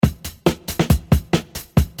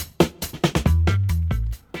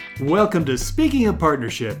Welcome to Speaking of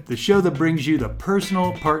Partnership, the show that brings you the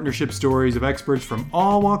personal partnership stories of experts from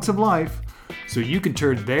all walks of life so you can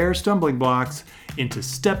turn their stumbling blocks into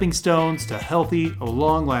stepping stones to healthy,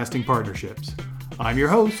 long-lasting partnerships. I'm your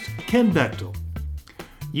host, Ken Bechtel.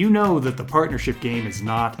 You know that the partnership game is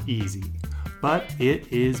not easy, but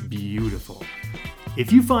it is beautiful.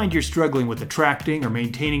 If you find you're struggling with attracting or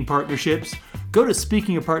maintaining partnerships, go to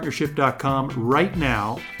speakingofpartnership.com right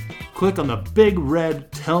now, click on the big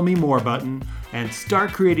red Tell Me More button, and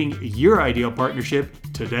start creating your ideal partnership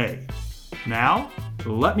today. Now,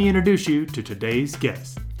 let me introduce you to today's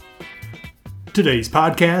guest. Today's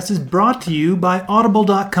podcast is brought to you by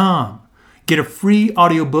Audible.com. Get a free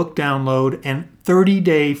audiobook download and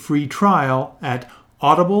 30-day free trial at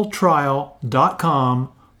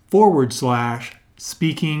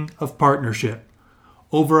audibletrial.com/Speaking of Partnership.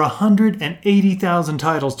 Over 180,000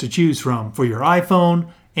 titles to choose from for your iPhone,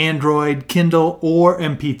 Android, Kindle, or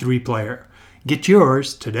MP3 player. Get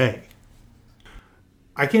yours today.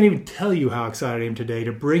 I can't even tell you how excited I am today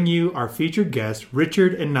to bring you our featured guest,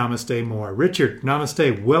 Richard and Namaste Moore. Richard,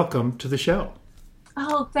 Namaste, welcome to the show.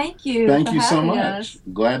 Oh, thank you. Thank you so much.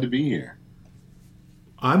 Glad to be here.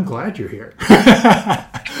 I'm glad you're here.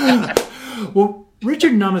 Well,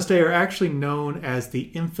 Richard and Namaste are actually known as the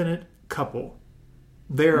Infinite Couple.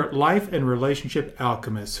 They're life and relationship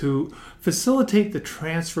alchemists who facilitate the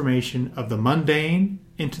transformation of the mundane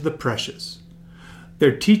into the precious.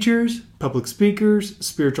 They're teachers, public speakers,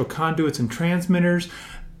 spiritual conduits and transmitters,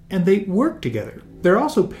 and they work together. They're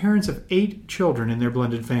also parents of 8 children in their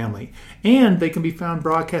blended family, and they can be found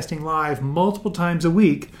broadcasting live multiple times a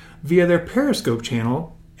week via their Periscope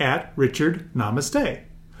channel at Richard Namaste.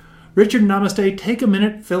 Richard, Namaste, take a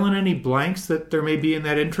minute, fill in any blanks that there may be in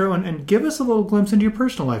that intro, and give us a little glimpse into your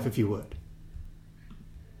personal life, if you would.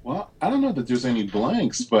 Well, I don't know that there's any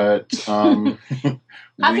blanks, but... How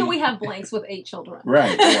can we have blanks with 8 children?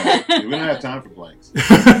 Right, yeah. We don't have time for blanks.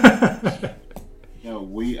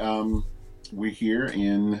 We're here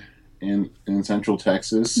in Central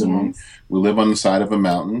Texas, and Yes. we live on the side of a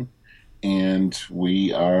mountain, and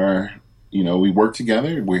we are... we work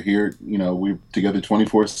together. We're here, we're together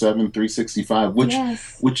 24/7, 365, which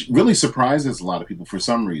really surprises a lot of people for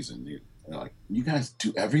some reason. They're like, you guys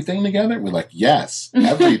do everything together? We're like, yes,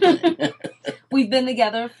 everything. We've been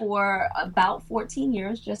together for about 14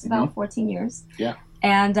 years, just about 14 years. Yeah.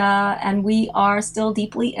 And we are still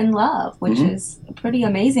deeply in love, which is pretty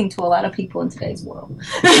amazing to a lot of people in today's world.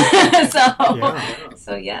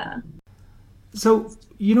 So yeah. So,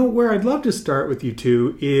 where I'd love to start with you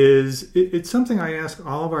two is, it's something I ask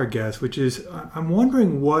all of our guests, which is, I'm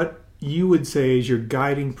wondering what you would say is your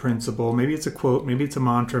guiding principle. Maybe it's a quote, maybe it's a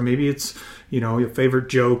mantra, maybe it's, your favorite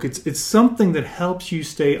joke. It's something that helps you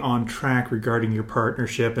stay on track regarding your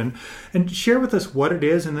partnership, and share with us what it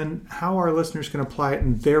is and then how our listeners can apply it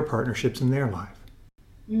in their partnerships in their life.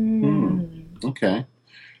 Okay.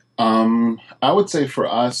 I would say for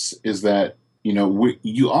us is that,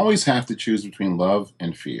 you always have to choose between love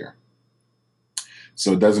and fear.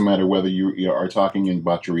 So it doesn't matter whether you are talking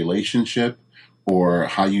about your relationship or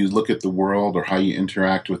how you look at the world or how you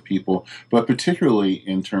interact with people, but particularly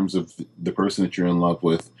in terms of the person that you're in love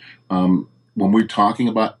with. When we're talking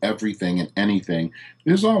about everything and anything,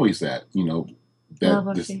 there's always that, Love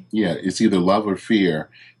or fear. Yeah, it's either love or fear.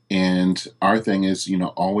 And our thing is,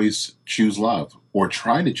 always choose love or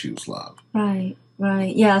try to choose love. Right.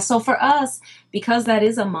 Yeah. So for us, because that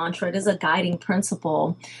is a mantra, it is a guiding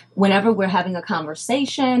principle. Whenever we're having a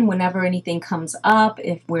conversation, whenever anything comes up,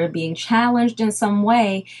 if we're being challenged in some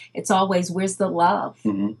way, it's always, where's the love?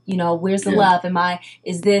 Where's the love?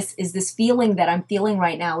 Is this feeling that I'm feeling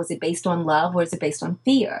right now, is it based on love or is it based on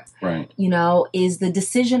fear? Right. Is the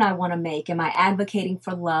decision I want to make, am I advocating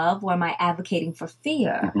for love or am I advocating for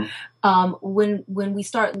fear? When we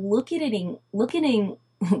start looking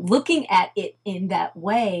at it in that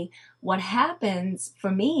way, what happens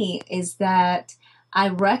for me is that I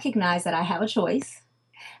recognize that I have a choice,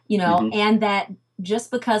 and that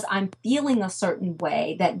just because I'm feeling a certain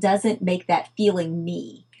way, that doesn't make that feeling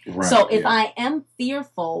me. Right, so if I am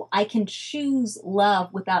fearful, I can choose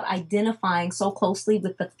love without identifying so closely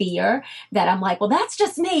with the fear that I'm like, well, that's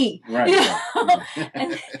just me. Right.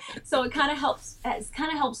 And so it kind of helps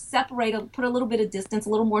separate, put a little bit of distance, a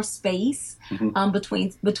little more space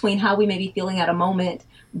between how we may be feeling at a moment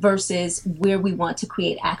versus where we want to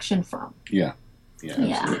create action from. Yeah.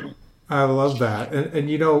 Absolutely. I love that. And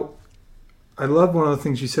I love one of the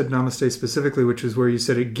things you said, Namaste, specifically, which is where you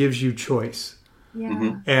said it gives you choice.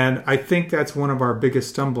 Yeah. And I think that's one of our biggest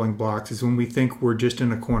stumbling blocks is when we think we're just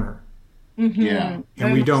in a corner. Yeah.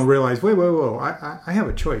 And we don't realize, wait, whoa, I have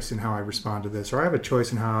a choice in how I respond to this, or I have a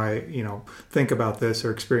choice in how I, think about this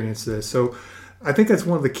or experience this. So I think that's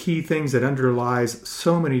one of the key things that underlies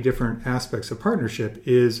so many different aspects of partnership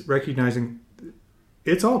is recognizing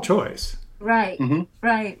it's all choice. Right. hmm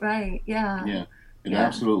Right. Yeah. Yeah, it Yeah.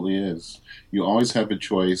 absolutely is. You always have a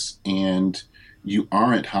choice, and you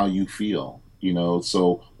aren't how you feel.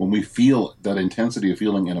 So when we feel that intensity of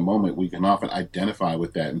feeling in a moment, we can often identify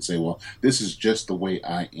with that and say, well, this is just the way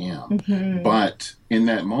I am. Hmm. But in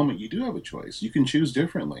that moment, you do have a choice. You can choose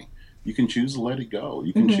differently. You can choose to let it go.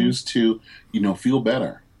 You can Hmm. choose to, feel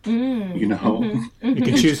better, you Mm. know, Hmm. You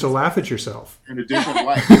can Hmm. choose to laugh at yourself. in a different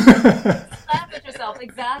light. Laugh at yourself.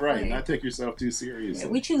 Exactly. Right. Not take yourself too Yeah, seriously.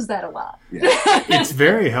 we choose that a lot. Yeah. It's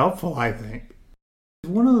very helpful, I think.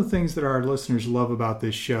 One of the things that our listeners love about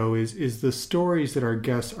this show is the stories that our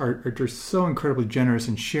guests are just so incredibly generous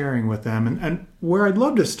in sharing with them. And where I'd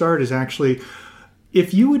love to start is actually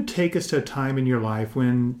if you would take us to a time in your life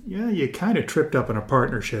when you kind of tripped up in a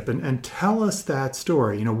partnership and tell us that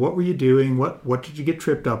story. What were you doing? What did you get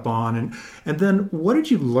tripped up on? And then what did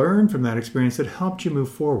you learn from that experience that helped you move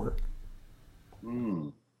forward?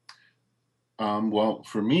 Mm. Well,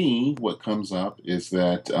 for me, what comes up is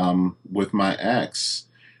that with my ex,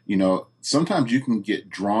 sometimes you can get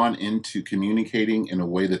drawn into communicating in a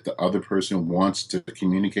way that the other person wants to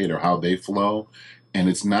communicate or how they flow, and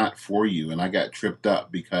it's not for you. And I got tripped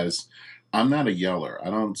up because I'm not a yeller. I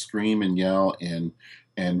don't scream and yell and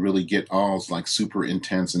really get all like super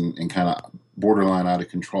intense and kind of borderline out of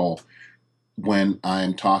control when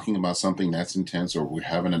I'm talking about something that's intense or we're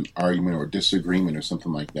having an argument or disagreement or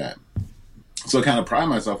something like that. So I kind of pride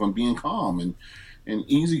myself on being calm and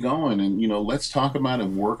easygoing and, let's talk about it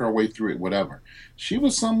and work our way through it, whatever. She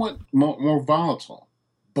was somewhat more volatile,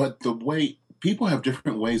 but the way people have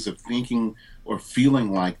different ways of thinking or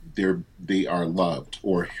feeling like they are loved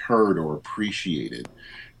or heard or appreciated.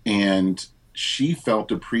 And she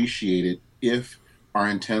felt appreciated if our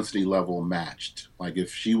intensity level matched. Like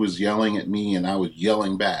if she was yelling at me and I was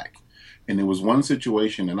yelling back. And there was one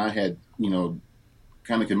situation and I had,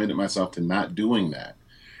 kind of committed myself to not doing that.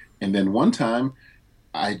 And then one time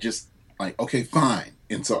I just like, okay, fine.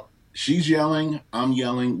 And so she's yelling, I'm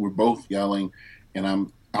yelling, we're both yelling,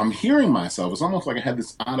 and I'm hearing myself. It's almost like I had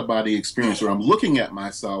this out of body experience where I'm looking at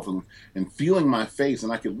myself and feeling my face,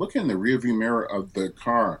 and I could look in the rearview mirror of the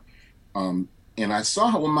car, and I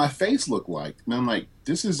saw what my face looked like, and I'm like,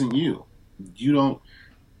 this isn't you. You don't.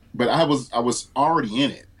 But I was already in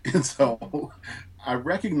it, and so I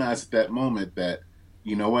recognized at that moment that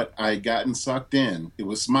you know what I had gotten sucked in. It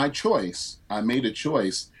was my choice. I made a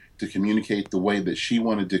choice to communicate the way that she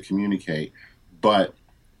wanted to communicate, but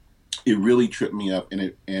it really tripped me up,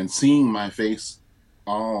 and seeing my face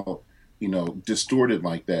all distorted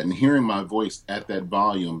like that and hearing my voice at that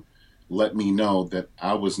volume let me know that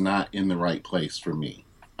I was not in the right place for me.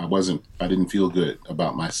 I didn't feel good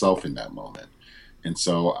about myself in that moment. And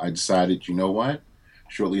so I decided, you know what?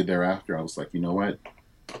 Shortly thereafter, I was like, you know what?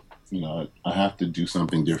 I have to do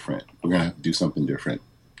something different. We're going to have to do something different.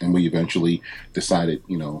 And we eventually decided,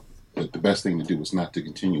 that the best thing to do was not to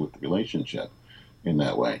continue with the relationship in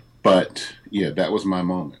that way. But yeah, that was my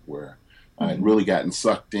moment where I had really gotten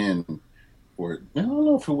sucked in, or I don't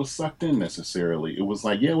know if it was sucked in necessarily. It was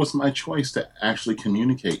like, yeah, it was my choice to actually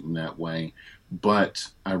communicate in that way.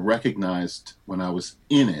 But I recognized when I was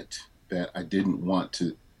in it that I didn't want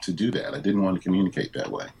to do that. I didn't want to communicate that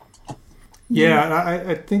way. Yeah,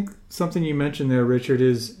 I think something you mentioned there, Richard,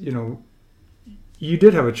 is, you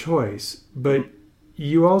did have a choice, but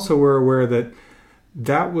you also were aware that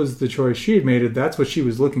that was the choice she had made. That's what she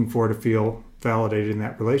was looking for to feel validated in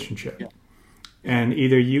that relationship. Yeah. And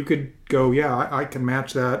either you could go, yeah, I can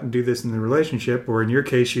match that and do this in the relationship, or in your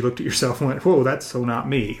case, you looked at yourself and went, whoa, that's so not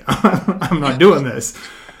me. I'm not doing this.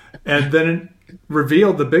 And then it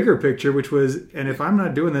revealed the bigger picture, which was, and if I'm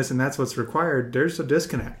not doing this and that's what's required, there's a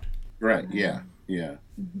disconnect. Right. Yeah. Yeah.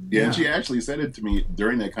 Yeah. And she actually said it to me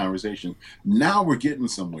during that conversation. Now we're getting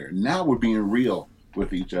somewhere. Now we're being real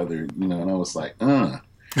with each other, and I was like, yeah,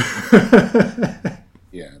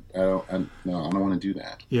 no, I don't want to do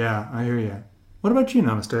that. Yeah, I hear you. What about you,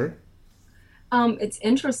 Namaste? It's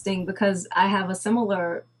interesting because I have a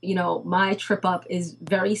similar, my trip up is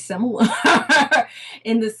very similar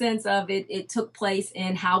in the sense of it took place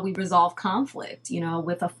in how we resolve conflict,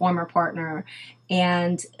 with a former partner.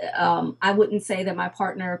 And I wouldn't say that my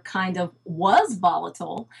partner kind of was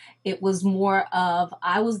volatile. It was more of,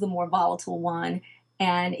 I was the more volatile one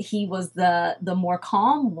and he was the more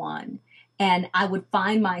calm one. And I would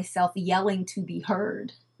find myself yelling to be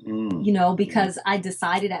heard. you know, because I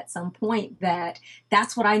decided at some point that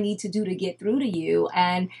that's what I need to do to get through to you.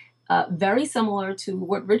 And very similar to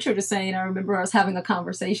what Richard is saying. I remember I was having a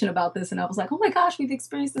conversation about this and I was like, oh my gosh, we've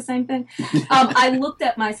experienced the same thing. I looked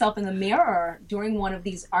at myself in the mirror during one of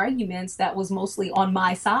these arguments that was mostly on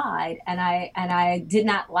my side, and I did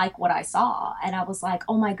not like what I saw. And I was like,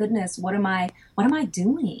 oh my goodness, what am I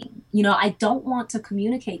doing? You know, I don't want to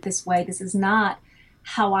communicate this way. This is not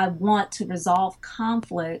how I want to resolve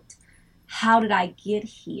conflict. How did I get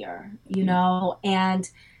here? You know, and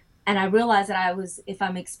I realized that if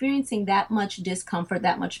I'm experiencing that much discomfort,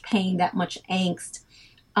 that much pain, that much angst,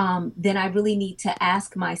 then I really need to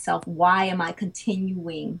ask myself, why am I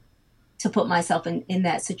continuing to put myself in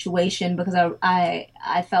that situation? Because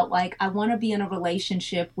I felt like I want to be in a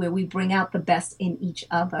relationship where we bring out the best in each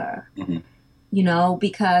other. Mm-hmm. You know,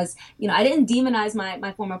 because, you know, I didn't demonize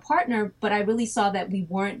my former partner, but I really saw that we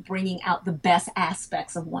weren't bringing out the best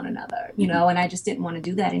aspects of one another, you know, and I just didn't want to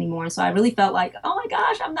do that anymore. And so I really felt like, oh my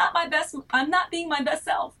gosh, I'm not being my best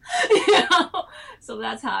self, you know? So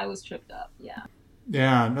that's how I was tripped up. Yeah.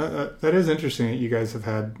 Yeah. That is interesting that you guys have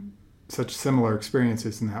had such similar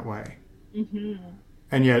experiences in that way. Mm-hmm.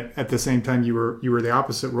 And yet at the same time, you were the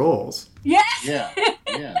opposite roles. Yeah. Yeah.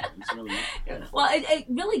 Yeah, it's really well, it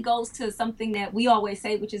really goes to something that we always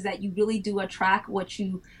say, which is that you really do attract what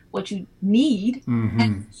you need,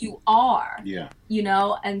 and you are. Yeah. You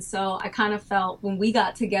know, and so I kind of felt when we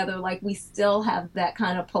got together, like we still have that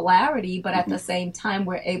kind of polarity, but at the same time,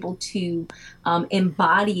 we're able to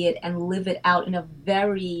embody it and live it out in a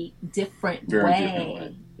very different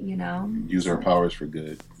way. You know, use our powers for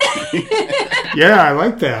good. Yeah, I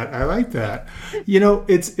like that. You know,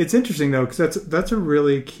 it's interesting though, because that's a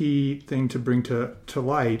really key thing to bring to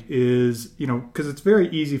light is, you know, because it's very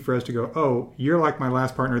easy for us to go, oh, you're like my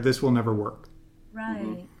last partner, this will never work.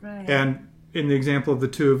 Right. And in the example of the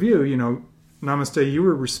two of you, you know, Namaste, you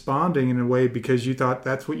were responding in a way because you thought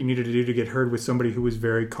that's what you needed to do to get heard with somebody who was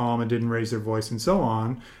very calm and didn't raise their voice and so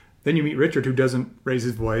on. Then you meet Richard, who doesn't raise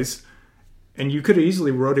his voice, and you could have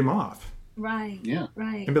easily wrote him off. Right. Yeah.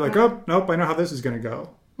 Right. And be like, oh, nope, I know how this is going to go.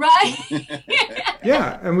 Right.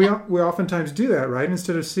 Yeah. And we oftentimes do that, right?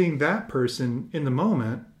 Instead of seeing that person in the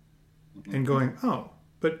moment and going, oh,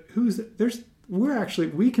 but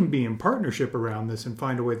we can be in partnership around this and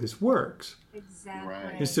find a way this works. Exactly.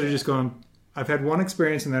 Right. Instead of just going, I've had one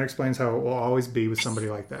experience and that explains how it will always be with somebody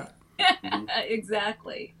like that.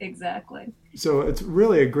 Exactly. So it's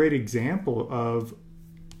really a great example of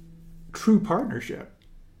true partnership.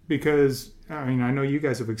 Because, I mean, I know you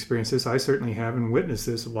guys have experienced this. I certainly have and witnessed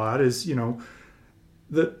this a lot is, you know,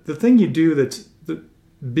 the thing you do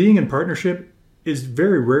being in partnership is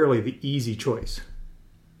very rarely the easy choice.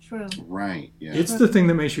 True. Right. Yeah. It's the thing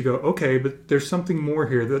that makes you go, okay, but there's something more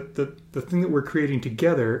here. The thing that we're creating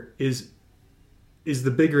together is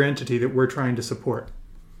the bigger entity that we're trying to support.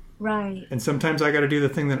 Right. And sometimes I got to do the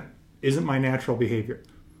thing that isn't my natural behavior.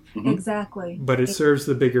 Mm-hmm. Exactly. But it serves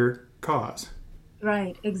the bigger cause.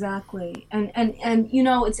 Right, exactly. And you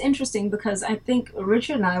know, it's interesting because I think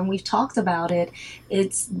Richard and I, when we've talked about it,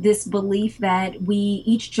 it's this belief that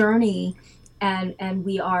each journey and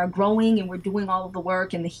we are growing and we're doing all of the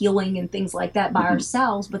work and the healing and things like that by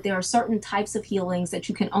ourselves, but there are certain types of healings that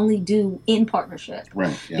you can only do in partnership.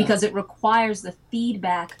 Right. Yeah. Because it requires the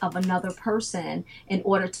feedback of another person in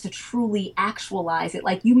order to truly actualize it.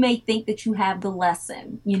 Like you may think that you have the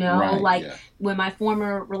lesson, you know, when my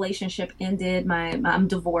former relationship ended, I'm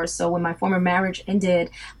divorced. So when my former marriage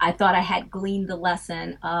ended, I thought I had gleaned the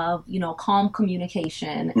lesson of, you know, calm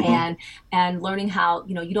communication and learning how,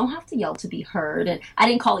 you know, you don't have to yell to be heard. And I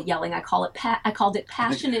didn't call it yelling. I called it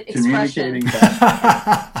passionate expression.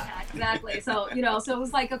 Yeah, exactly. So, you know, so it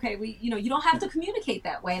was like, okay, you don't have to communicate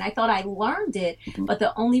that way. And I thought I learned it, but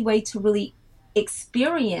the only way to really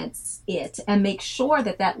experience it and make sure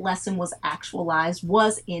that lesson was actualized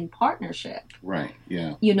was in partnership. Right.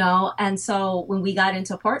 Yeah. You know, and so when we got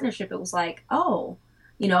into partnership, it was like, oh,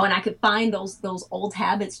 you know, and I could find those old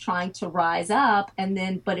habits trying to rise up,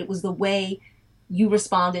 but it was the way you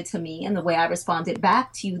responded to me and the way I responded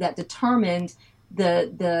back to you that determined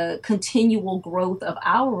the continual growth of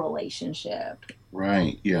our relationship.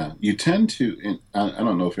 Right. Yeah. You tend to, and I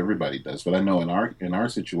don't know if everybody does, but I know in our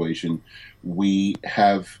situation, we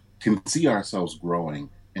can see ourselves growing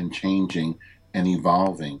and changing and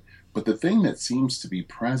evolving. But the thing that seems to be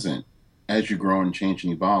present as you grow and change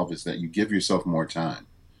and evolve is that you give yourself more time.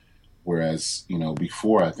 Whereas, you know,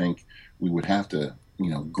 before I think we would have to, you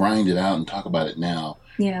know, grind it out and talk about it now.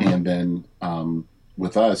 Yeah. And then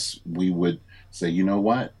with us, we would say, you know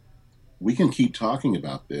what? we can keep talking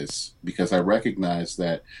about this because I recognize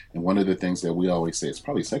that, and one of the things that we always say, it's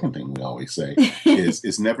probably the second thing we always say, is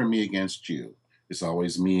it's never me against you. It's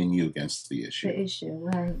always me and you against the issue. The issue,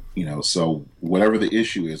 right. So whatever the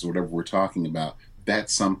issue is, whatever we're talking about,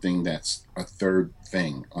 that's something that's a third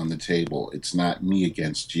thing on the table. It's not me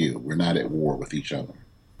against you. We're not at war with each other.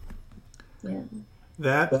 Yeah.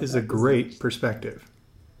 That is a great perspective.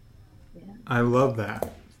 Yeah. I love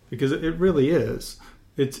that because it really is.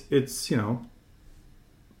 It's it's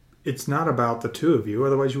not about the two of you.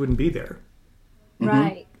 Otherwise, you wouldn't be there.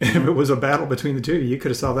 Right. If it was a battle between the two of you, you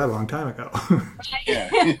could have solved that a long time ago.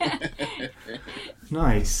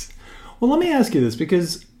 Nice. Well, let me ask you this,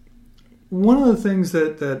 because one of the things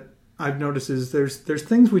that I've noticed is there's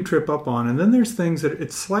things we trip up on, and then there's things that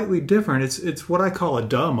it's slightly different. It's what I call a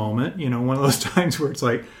duh moment. One of those times where it's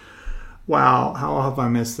like, wow, how have I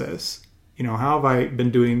missed this? How have I been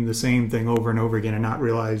doing the same thing over and over again and not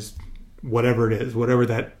realized whatever it is, whatever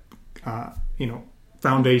that,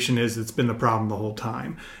 foundation is that's been the problem the whole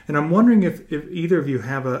time. And I'm wondering if either of you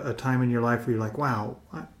have a time in your life where you're like, wow,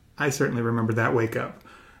 I certainly remember that wake up.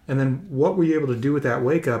 And then what were you able to do with that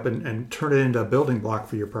wake up and turn it into a building block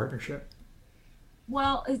for your partnership?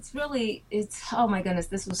 Well, it's oh my goodness,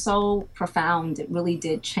 this was so profound. It really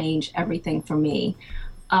did change everything for me.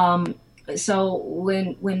 So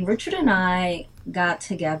when Richard and I got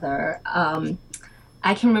together,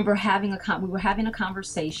 I can remember we were having a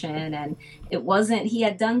conversation, and he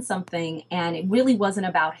had done something, and it really wasn't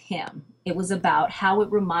about him. It was about how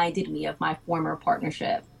it reminded me of my former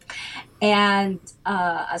partnership. And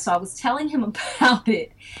so I was telling him about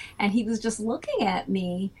it, and he was just looking at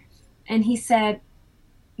me, and he said,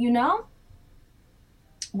 what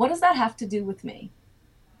does that have to do with me?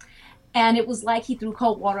 And it was like he threw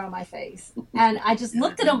cold water on my face. And I just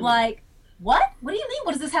looked at him like, what? What do you mean?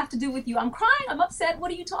 What does this have to do with you? I'm crying. I'm upset.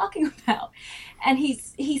 What are you talking about? And he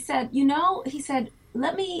said,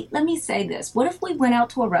 let me say this. What if we went out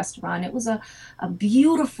to a restaurant? It was a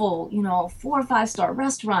beautiful, 4 or 5 star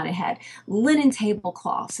restaurant. It had linen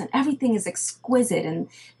tablecloths and everything is exquisite. And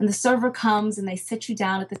the server comes and they sit you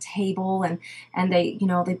down at the table and they,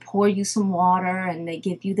 they pour you some water and they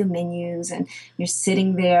give you the menus and you're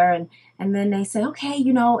sitting there and then they say, okay,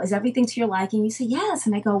 is everything to your liking? You say, yes.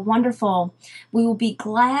 And they go, wonderful. We will be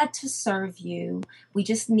glad to serve you. We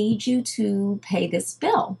just need you to pay this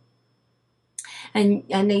bill. And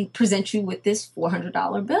they present you with this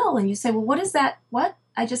 $400 bill. And you say, well, what is that? What?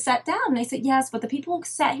 I just sat down. And they said, yes, but the people who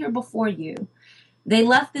sat here before you, they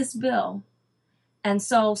left this bill. And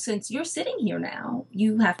so since you're sitting here now,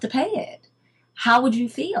 you have to pay it. How would you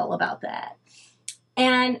feel about that?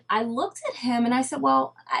 And I looked at him and I said,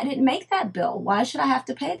 well, I didn't make that bill. Why should I have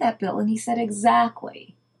to pay that bill? And he said,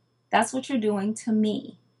 exactly. That's what you're doing to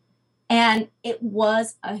me. And it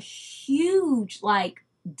was a huge,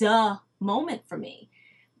 duh moment for me,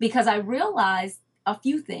 because I realized a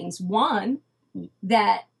few things. One,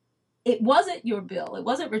 that it wasn't your bill. It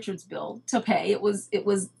wasn't Richard's bill to pay. It was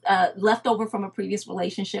left over from a previous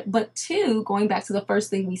relationship. But 2, going back to the first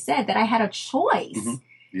thing we said, that I had a choice. Mm-hmm.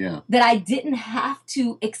 Yeah. That I didn't have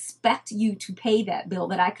to expect you to pay that bill,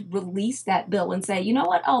 that I could release that bill and say, you know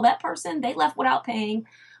what? Oh, that person, they left without paying.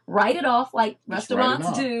 Write it off like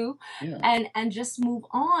restaurants do, and just move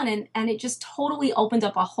on. And it just totally opened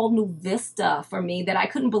up a whole new vista for me that I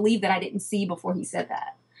couldn't believe that I didn't see before he said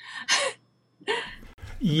that.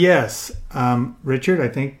 Yes. Richard, I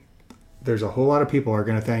think there's a whole lot of people are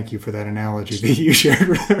going to thank you for that analogy that you shared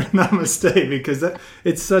with Namaste, because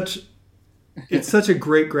it's such a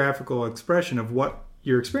great graphical expression of what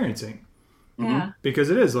you're experiencing. Yeah. Because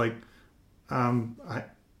it is like,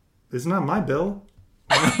 it's not my bill.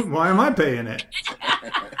 Why am I paying it?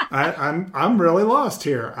 I'm really lost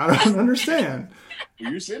here. I don't understand.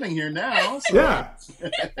 You're sitting here now. So. Yeah.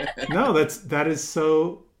 No, that is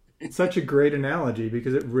such a great analogy,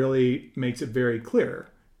 because it really makes it very clear.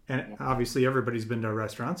 And obviously everybody's been to a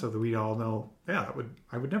restaurant, so that we all know,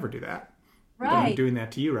 I would never do that. Right. But I'm doing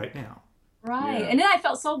that to you right now. Right. Yeah. And then I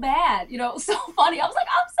felt so bad, so funny. I was like,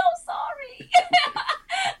 I'm so sorry.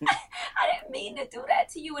 I didn't mean to do that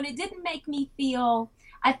to you. And it didn't make me feel,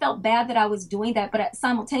 I felt bad that I was doing that, but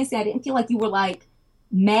simultaneously I didn't feel like you were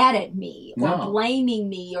mad at me or blaming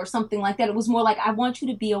me or something like that. It was more like, I want you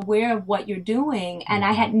to be aware of what you're doing. And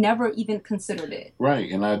I had never even considered it.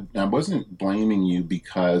 Right. And I wasn't blaming you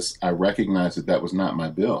because I recognized that was not my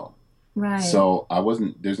bill. Right. So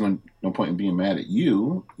there's no point in being mad at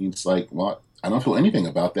you. It's like, well, I don't feel anything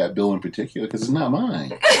about that bill in particular because it's not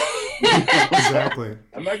mine. Exactly.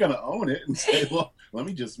 I'm not going to own it and say, well, let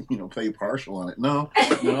me just, pay partial on it. No,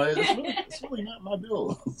 it's really not my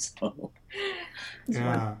bill. So. It's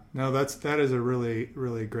Yeah. No, that is a really,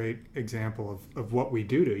 really great example of what we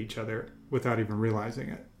do to each other without even realizing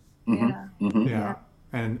it. Yeah. Yeah.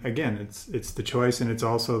 And again, it's the choice, and it's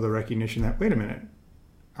also the recognition that, wait a minute,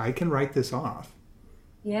 I can write this off.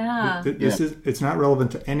 Yeah. It's not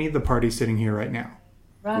relevant to any of the parties sitting here right now.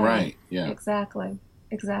 Right. Yeah. Exactly.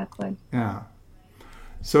 Yeah.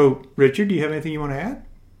 So, Richard, do you have anything you want to add?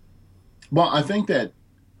 Well, I think that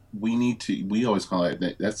we always call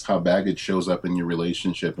it that's how baggage shows up in your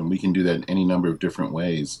relationship, and we can do that in any number of different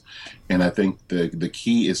ways. And I think the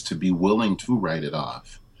key is to be willing to write it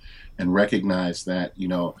off and recognize that,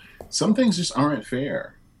 some things just aren't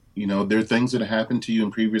fair. There are things that have happened to you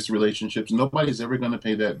in previous relationships. Nobody's ever going to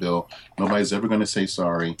pay that bill. Nobody's ever going to say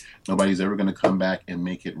sorry. Nobody's ever going to come back and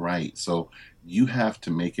make it right. So you have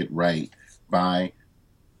to make it right by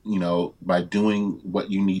doing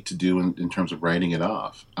what you need to do in terms of writing it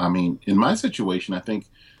off. I mean, in my situation, I think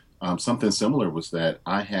something similar was that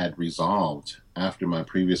I had resolved after my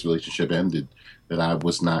previous relationship ended that I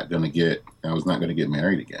was not going to get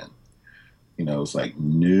married again. It's like,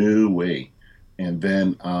 no way. And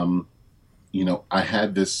then, I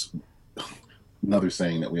had this, another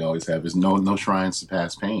saying that we always have is no shrines to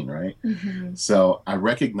past pain, right? Mm-hmm. So I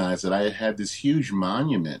recognized that I had this huge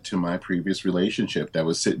monument to my previous relationship that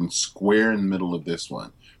was sitting square in the middle of this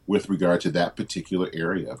one with regard to that particular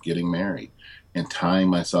area of getting married and tying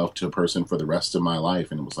myself to a person for the rest of my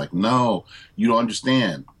life. And it was like, no, you don't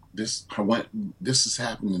understand. This has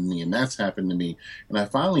happened to me and that's happened to me. And I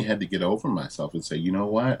finally had to get over myself and say, you know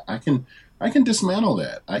what? I can dismantle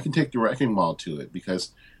that. I can take the wrecking ball to it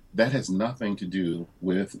because that has nothing to do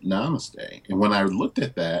with Namaste. And when I looked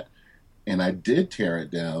at that and I did tear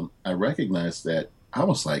it down, I recognized that I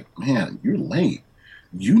was like, man, you're late.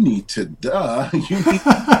 You need to marry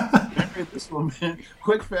this woman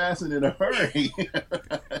quick, fast, and in a hurry.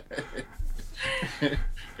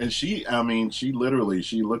 And she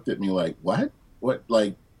looked at me like, what? What?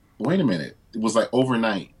 Like, wait a minute. It was like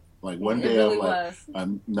overnight. Like one day really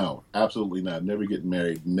I'm like, no, absolutely not. Never getting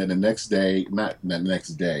married. And then the next day, not the next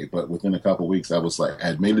day, but within a couple of weeks, I was like, I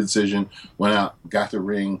had made a decision, went out, got the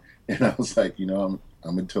ring, and I was like, I'm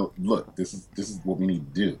gonna tell. Look, this is what we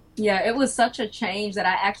need to do. Yeah, it was such a change that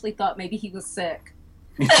I actually thought maybe he was sick.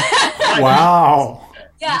 Wow.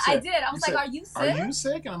 Yeah, I did. I was like, "Are you sick? Are you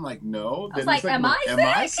sick?" And I'm like, "No." I was like, "Am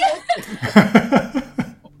I sick?"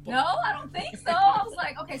 No, I don't think so. I was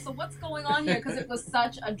like, okay, so what's going on here? Because it was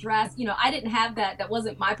such a drastic, I didn't have that. That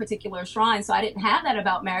wasn't my particular shrine. So I didn't have that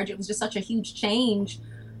about marriage. It was just such a huge change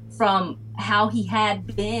from how he had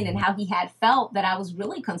been and how he had felt that I was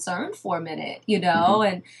really concerned for a minute,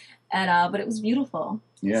 mm-hmm. and but it was beautiful.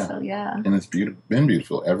 Yeah. So, yeah. And it's been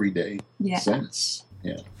beautiful every day since.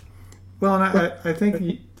 Yeah. Well, and I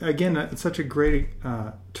think, again, it's such a great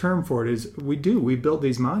term for it is we build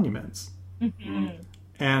these monuments. Mm-hmm.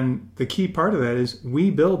 And the key part of that is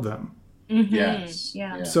we build them. Mm-hmm. Yes.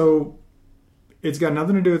 Yeah. So it's got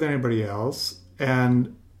nothing to do with anybody else.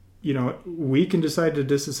 And, we can decide to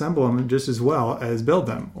disassemble them just as well as build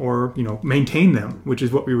them or, maintain them, which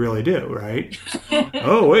is what we really do, right?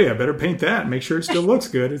 Oh, wait, I better paint that and make sure it still looks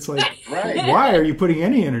good. It's like, right. Why are you putting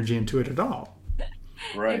any energy into it at all?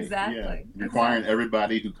 Right. Exactly. Yeah. Requiring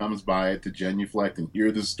everybody who comes by it to genuflect and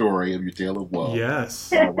hear the story of your tale of woe.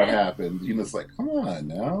 Yes. What happened? It's like, come on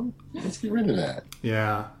now, let's get rid of that.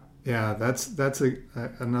 Yeah. Yeah. That's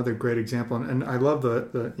another great example, and I love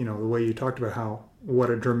the the way you talked about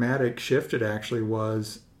what a dramatic shift it actually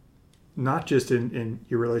was, not just in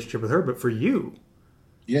your relationship with her, but for you.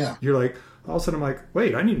 Yeah. You're like, all of a sudden I'm like,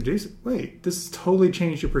 wait, I need to do this. Wait, this has totally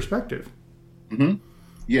changed your perspective. Mm-hmm.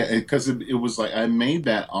 Yeah, because it was like I made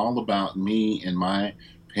that all about me and my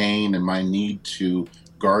pain and my need to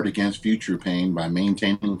guard against future pain by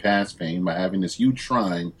maintaining past pain, by having this huge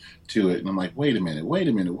shrine to it. And I'm like, wait a minute.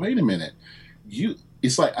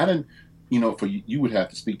 It's like I didn't, for you would have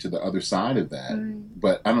to speak to the other side of that. Right.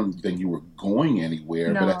 But I don't think you were going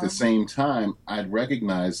anywhere. No. But at the same time, I'd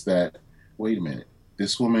recognize that, wait a minute,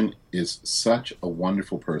 this woman is such a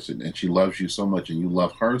wonderful person and she loves you so much and you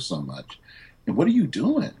love her so much. And what are you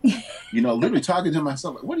doing? Literally talking to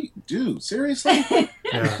myself, like, what do you do? Seriously?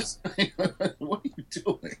 Yeah. What are you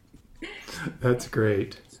doing? That's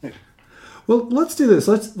great. Well, let's do this.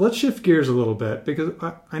 Let's shift gears a little bit because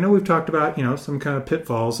I know we've talked about, some kind of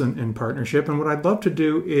pitfalls in partnership. And what I'd love to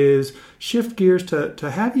do is shift gears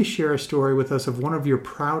to have you share a story with us of one of your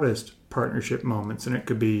proudest partnership moments. And it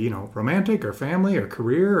could be, romantic or family or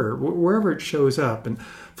career or wherever it shows up. And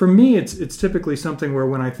for me, it's typically something where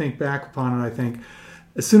when I think back upon it, I think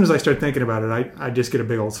as soon as I start thinking about it, I just get a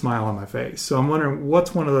big old smile on my face. So I'm wondering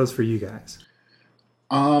what's one of those for you guys?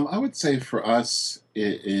 I would say for us,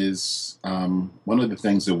 it is one of the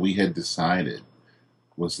things that we had decided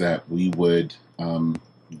was that we would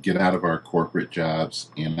get out of our corporate jobs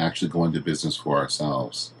and actually go into business for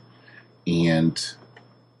ourselves. And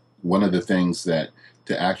one of the things that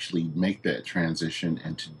to actually make that transition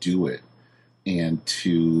and to do it and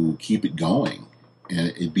to keep it going and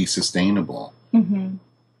it be sustainable. Mm-hmm.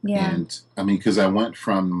 Yeah. And I mean, because I went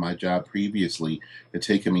from my job previously, it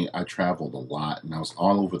taken me, I traveled a lot and I was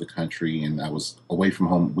all over the country and I was away from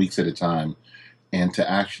home weeks at a time. And to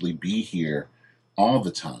actually be here all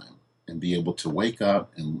the time and be able to wake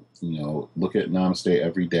up and, look at Namaste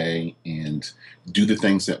every day and do the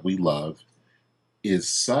things that we love is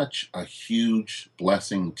such a huge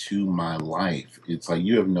blessing to my life. It's like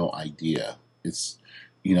you have no idea. It's,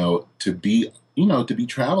 to be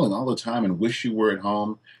traveling all the time and wish you were at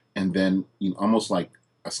home and then almost like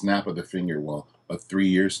a snap of the finger, well, a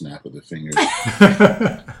 3-year snap of the finger,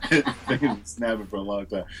 snapping for a long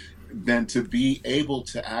time, then to be able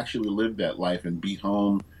to actually live that life and be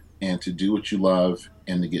home and to do what you love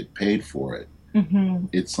and to get paid for it. Mm-hmm.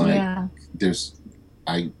 It's like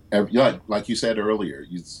like you said earlier,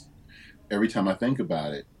 every time I think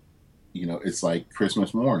about it, it's like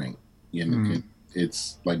Christmas morning.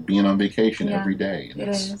 It's like being on vacation every day. And it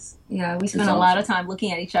is. Yeah, we spent a lot of time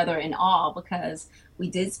looking at each other in awe because we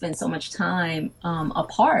did spend so much time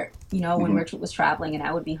apart. When Richard was traveling and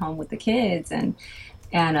I would be home with the kids and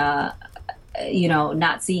not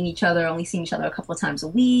seeing each other, only seeing each other a couple of times a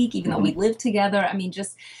week, even though we lived together. I mean,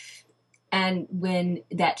 and when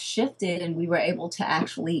that shifted and we were able to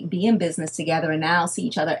actually be in business together and now see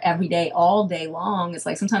each other every day, all day long, it's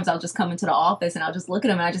like sometimes I'll just come into the office and I'll just look at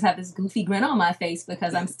him and I just have this goofy grin on my face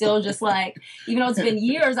because I'm still just like, even though it's been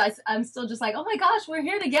years, I'm still just like, oh my gosh, we're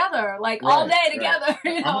here together, like all day together.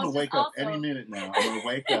 I'm going to wake up any minute now. I'm going to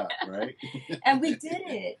wake up, right? And we did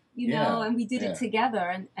it, and we did it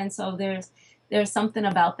together. And so there's something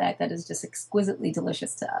about that is just exquisitely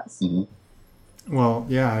delicious to us. Mm-hmm. Well,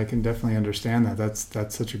 yeah, I can definitely understand that.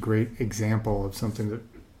 That's such a great example of something that,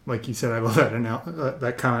 like you said, I love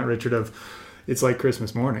that comment, Richard, of it's like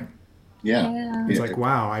Christmas morning. Yeah. It's like,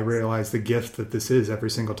 wow, I realize the gift that this is every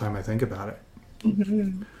single time I think about it.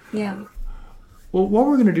 Mm-hmm. Yeah. Well, what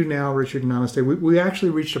we're going to do now, Richard and Namaste, we actually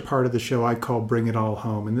reached a part of the show I call Bring It All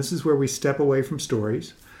Home. And this is where we step away from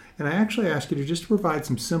stories. And I actually ask you to just provide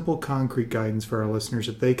some simple, concrete guidance for our listeners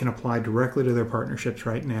that they can apply directly to their partnerships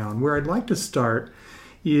right now. And where I'd like to start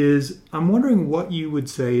is I'm wondering what you would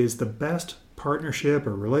say is the best partnership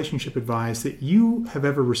or relationship advice that you have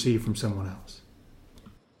ever received from someone else.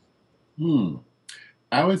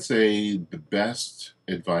 I would say the best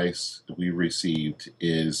advice that we received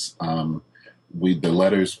is the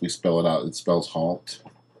letters, we spell it out. It spells HALT.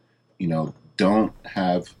 Don't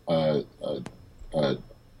have a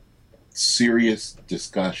serious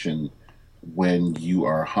discussion when you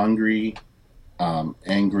are hungry,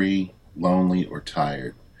 angry, lonely, or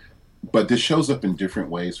tired. But this shows up in different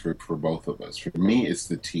ways for both of us. For me, it's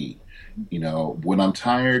the T. When I'm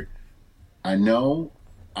tired, I know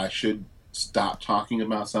I should stop talking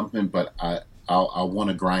about something, but I want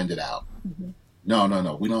to grind it out. Mm-hmm.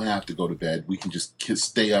 No. We don't have to go to bed. We can just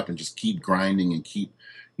stay up and just keep grinding and keep,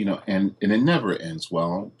 and it never ends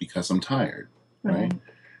well because I'm tired, right?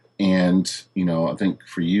 And, I think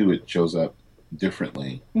for you, it shows up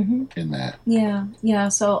differently in that. Yeah.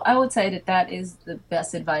 So I would say that is the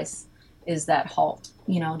best advice is that HALT.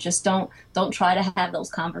 Just don't try to have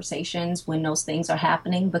those conversations when those things are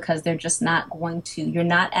happening because they're just not going to, you're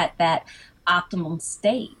not at that optimum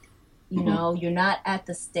state. You're not at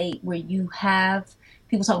the state where you have,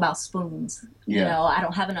 people talk about spoons. I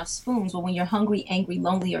don't have enough spoons. But when you're hungry, angry,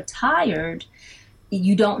 lonely, or tired,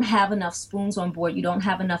 you don't have enough spoons on board. You don't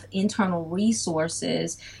have enough internal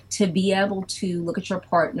resources to be able to look at your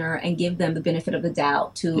partner and give them the benefit of the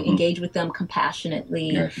doubt, to engage with them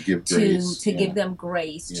compassionately, to give grace, give them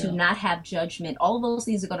grace, to not have judgment. All of those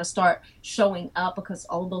things are going to start showing up because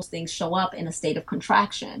all of those things show up in a state of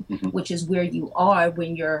contraction, which is where you are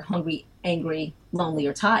when you're hungry, angry, lonely,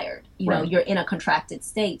 or tired. You're in a contracted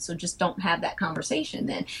state, so just don't have that conversation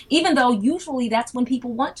then. Even though usually that's when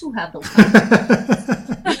people want to have those conversations.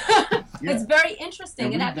 It's very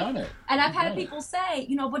interesting. And I've had people say,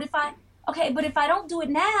 but if I don't do it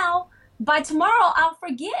now, by tomorrow I'll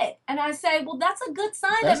forget. And I say, well, that's a good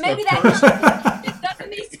sign that maybe that doesn't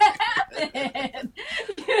need to happen.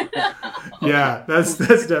 Yeah, that's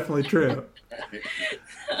definitely true.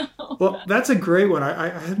 Well, that's a great one. I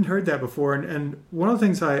hadn't heard that before. And one of the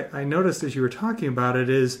things I noticed as you were talking about it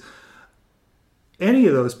is any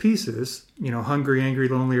of those pieces, hungry, angry,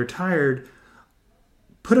 lonely, or tired,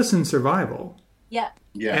 put us in survival. Yeah.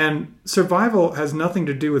 Yeah. And survival has nothing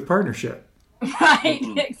to do with partnership. Right.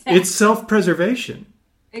 Exactly. It's self-preservation.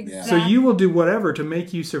 Exactly. So you will do whatever to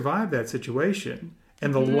make you survive that situation.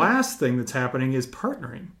 And the last thing that's happening is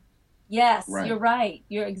partnering. Yes, Right. you're right.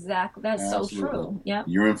 You're exactly. That's Absolutely. so true. Yep.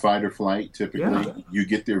 You're in fight or flight typically. Yeah. You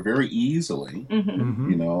get there very easily,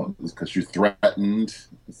 Mm-hmm. you know, because you're threatened.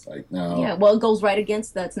 It's like, no. Yeah, well, it goes right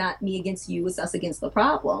against it's not me against you, it's us against the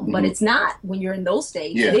problem. But it's not when you're in those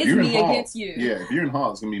states. Yeah, It if is you're in me Hall, against you. Yeah, if you're in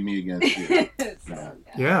Hall, it's going to be me against you. So,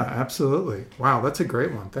 Yeah, absolutely. Wow, that's a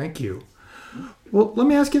great one. Thank you. Well, let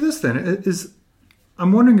me ask you this then.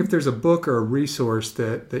 I'm wondering if there's a book or a resource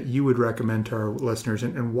that you would recommend to our listeners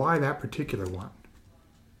and why that particular one?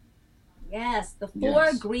 Yes, the Four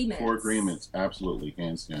Yes, Agreements. 4 Agreements, absolutely,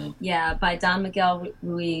 hands down. Yeah, by Don Miguel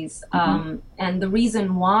Ruiz. And the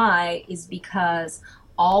reason why is because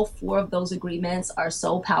all 4 of those agreements are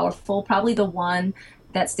so powerful. Probably the one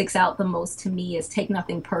that sticks out the most to me is take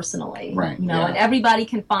nothing personally. Right, You know, yeah. and everybody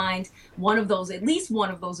can find one of those, at least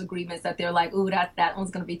one of those agreements that they're like, ooh, that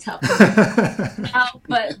one's going to be tough.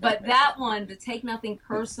 But that one, the take nothing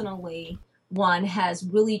personally one, has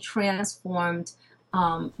really transformed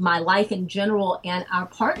my life in general and our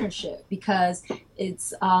partnership, because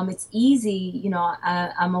it's easy. You know,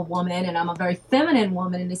 I'm a woman and I'm a very feminine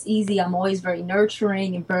woman, and it's easy. I'm always very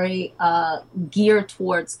nurturing and very geared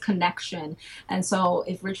towards connection. And so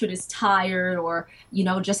if Richard is tired or, you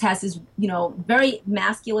know, just has this, you know, very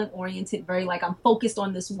masculine oriented, very like I'm focused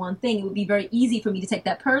on this one thing, it would be very easy for me to take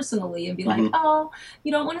that personally and be like, oh,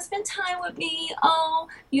 you don't want to spend time with me. Oh,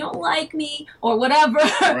 you don't like me or whatever.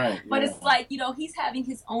 Right, But yeah. it's like, you know, he's having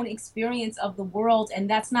his own experience of the world, and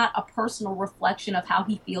that's not a personal reflection of how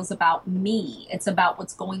he feels about me. It's about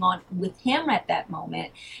what's going on with him at that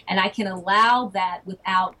moment. And I can allow that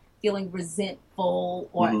without feeling resentful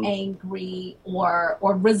or angry or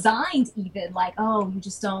resigned even, like, oh, you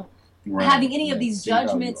just don't Right, having any of yeah, these see how you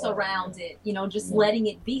judgments are. around it, you know, just Yeah. letting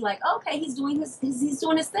it be like, okay, he's doing his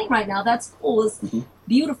thing right now. That's cool. It's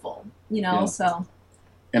beautiful, you know, Yeah. so.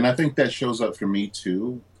 And I think that shows up for me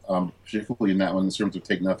too, particularly in that one in terms of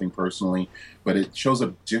take nothing personally, but it shows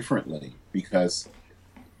up differently because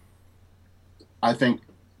I think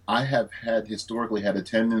I have historically had a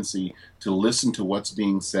tendency to listen to what's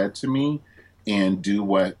being said to me and do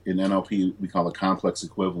what in NLP we call a complex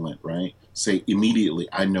equivalent, right? Say immediately,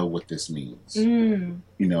 I know what this means, you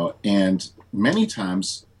know, and many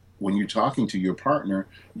times when you're talking to your partner,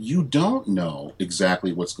 you don't know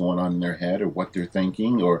exactly what's going on in their head or what they're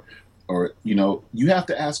thinking, or you know, you have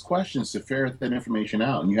to ask questions to ferret that information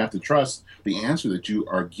out, and you have to trust the answer that you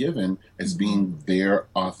are given as being their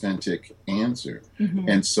authentic answer.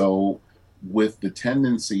 And so with the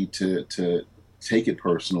tendency to take it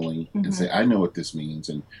personally and say, I know what this means,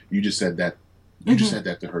 and you just said that just said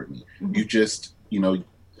that to hurt me. You just, you know,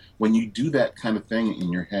 when you do that kind of thing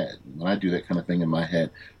in your head, when I do that kind of thing in my head,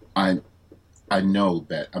 I know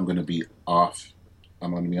that I'm going to be off. I'm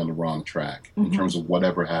going to be on the wrong track in terms of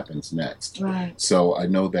whatever happens next. Right. So I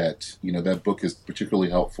know that, you know, that book is particularly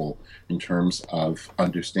helpful in terms of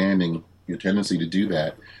understanding your tendency to do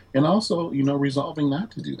that, and also, you know, resolving not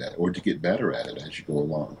to do that or to get better at it as you go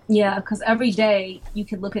along. Yeah, because every day you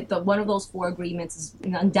can look at one of those 4 agreements is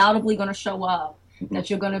undoubtedly going to show up that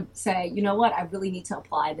you're going to say, you know what, I really need to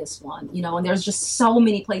apply this one, you know, and there's just so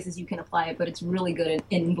many places you can apply it, but it's really good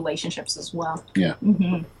in relationships as well. Yeah.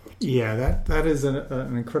 Yeah, that is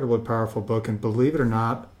an incredibly powerful book, and believe it or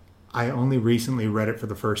not, I only recently read it for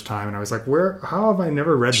the first time, and I was like, how have I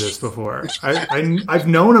never read this before? I've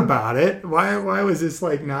known about it. Why was this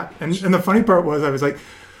like not? And the funny part was, I was like,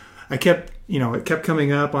 it kept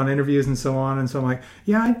coming up on interviews and so on, and so I'm like,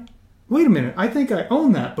 wait a minute, I think I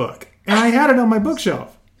own that book, and I had it on my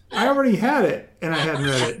bookshelf. I already had it, and I hadn't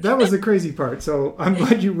read it. That was the crazy part. So I'm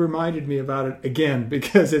glad you reminded me about it again,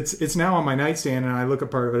 because it's now on my nightstand, and I look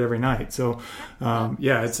at part of it every night. So,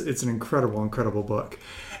 it's an incredible book.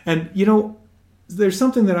 And, you know, there's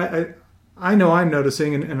something that I know I'm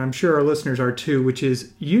noticing, and I'm sure our listeners are too, which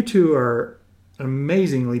is you two are an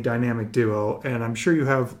amazingly dynamic duo, and I'm sure you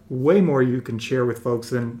have way more you can share with folks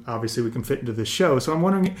than obviously we can fit into this show. So I'm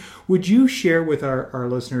wondering, would you share with our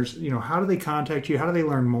listeners, you know, how do they contact you? How do they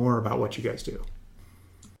learn more about what you guys do?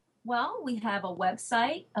 Well, we have a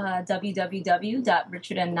website,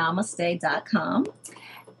 www.richardandnamaste.com.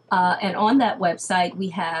 And on that website, we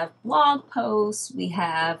have blog posts, we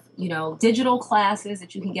have, you know, digital classes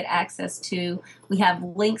that you can get access to. We have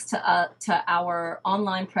links to our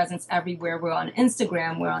online presence everywhere. We're on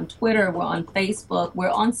Instagram, we're on Twitter, we're on Facebook,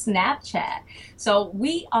 we're on Snapchat. So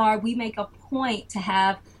we make a point to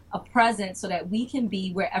have a presence so that we can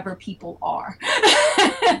be wherever people are.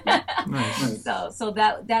 Nice.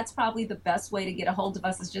 that's probably the best way to get a hold of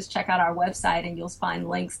us is just check out our website, and you'll find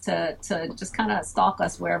links to just kind of stalk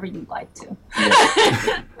us wherever you'd like to.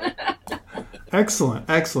 Excellent.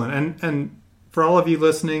 And for all of you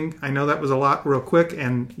listening, I know that was a lot real quick,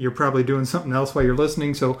 and you're probably doing something else while you're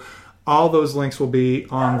listening. So all those links will be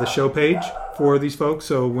on the show page for these folks.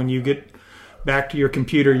 So when you get back to your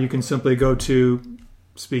computer, you can simply go to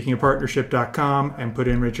speakingofpartnership.com and put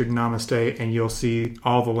in Richard and Namaste, and you'll see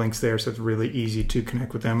all the links there. So it's really easy to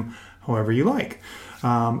connect with them however you like.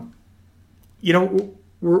 We're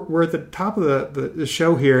at the top of the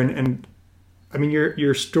show here, and I mean,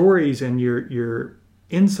 your stories and your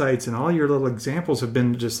insights and all your little examples have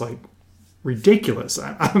been just like ridiculous.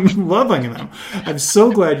 I'm loving them. I'm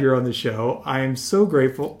so glad you're on the show. I am so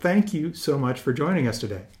grateful. Thank you so much for joining us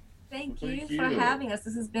today. Thank you for having us.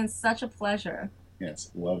 This has been such a pleasure.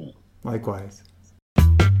 Yes, love it. Likewise.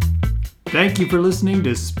 Thank you for listening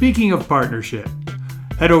to Speaking of Partnership.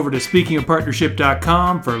 Head over to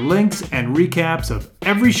speakingofpartnership.com for links and recaps of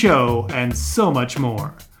every show and so much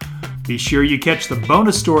more. Be sure you catch the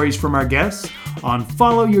bonus stories from our guests on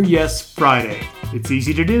Follow Your Yes Friday. It's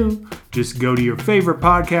easy to do. Just go to your favorite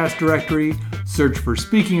podcast directory, search for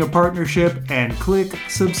Speaking of Partnership, and click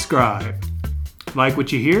subscribe. Like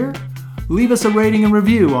what you hear? Leave us a rating and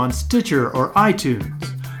review on Stitcher or iTunes.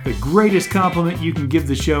 The greatest compliment you can give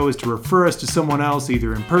the show is to refer us to someone else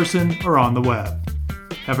either in person or on the web.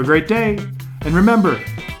 Have a great day, and remember,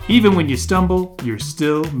 even when you stumble, you're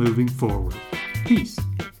still moving forward. Peace.